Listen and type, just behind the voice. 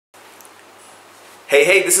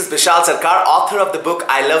Hey, this is Bishal Sarkar, author of the book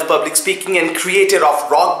I Love Public Speaking and creator of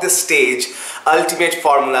Rock the Stage, Ultimate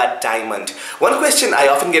Formula Diamond. One question I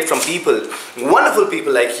often get from people, wonderful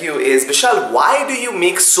people like you, is Bishal, why do you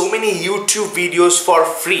make so many YouTube videos for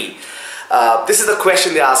free? This is the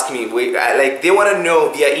question they ask me. They want to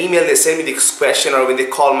know via email. They send me this question, or when they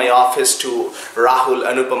call my office to Rahul,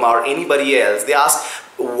 Anupama, or anybody else, they ask,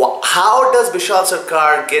 how does Bishal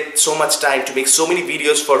Sarkar get so much time to make so many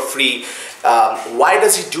videos for free? Why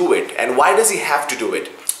does he do it, and why does he have to do it?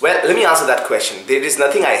 Well, let me answer that question. There is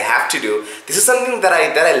nothing I have to do. This is something that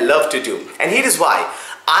I love to do, and here is why.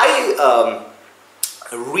 I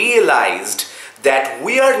realized that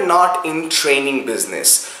we are not in training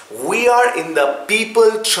business. We are in the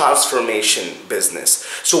people transformation business.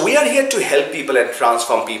 So we are here to help people and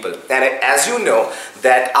transform people. And as you know,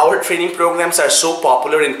 that our training programs are so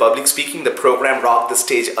popular in public speaking, the program Rock the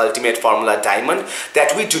Stage Ultimate Formula Diamond,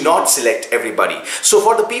 that we do not select everybody. So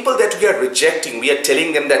for the people that we are rejecting, we are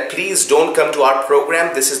telling them that please don't come to our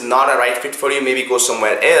program. This is not a right fit for you. Maybe go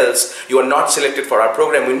somewhere else. You are not selected for our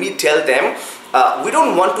program. When we tell them, we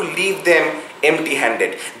don't want to leave them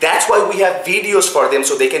empty-handed. That's why we have videos for them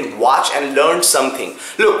so they can watch and learn something.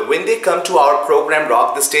 Look, when they come to our program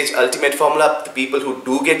Rock the Stage Ultimate Formula, the people who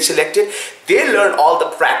do get selected, they learn all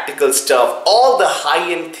the practical stuff, all the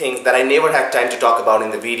high-end things that I never have time to talk about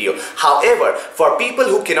in the video. However, for people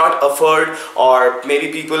who cannot afford, or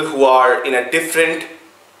maybe people who are in a different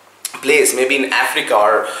place, maybe in Africa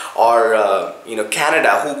or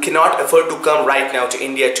Canada, who cannot afford to come right now to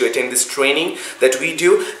India to attend this training that we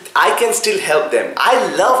do, I can still help them.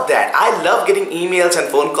 I love that. I love getting emails and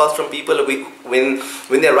phone calls from people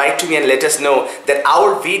when they write to me and let us know that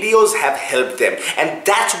our videos have helped them. And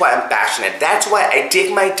that's why I'm passionate. That's why I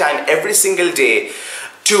take my time every single day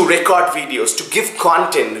to record videos, to give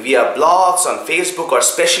content via blogs, on Facebook, or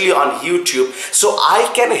especially on YouTube, so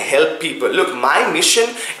I can help people. Look, my mission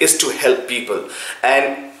is to help people.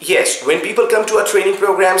 And yes, when people come to our training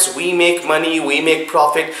programs, we make money, we make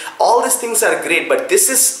profit. All these things are great, but this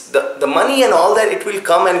is the money and all that, it will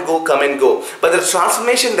come and go. But the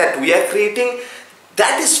transformation that we are creating,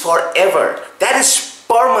 that is forever. That is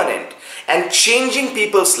permanent. And changing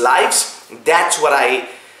people's lives, that's what I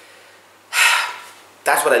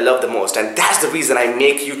love the most, and that's the reason I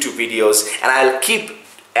make YouTube videos, and I'll keep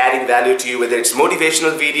adding value to you, whether it's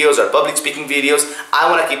motivational videos or public speaking videos. I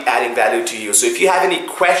want to keep adding value to you. So if you have any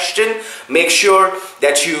question, make sure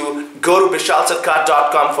that you go to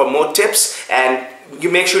bishalsarkar.com for more tips, and you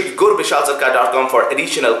make sure you go to bishalsarkar.com for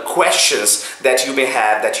additional questions that you may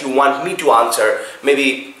have, that you want me to answer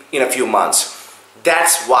maybe in a few months.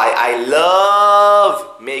 That's why I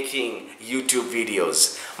love making YouTube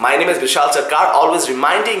videos. My name is Bishal Sarkar, always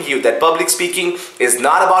reminding you that public speaking is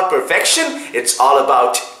not about perfection, it's all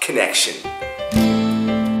about connection.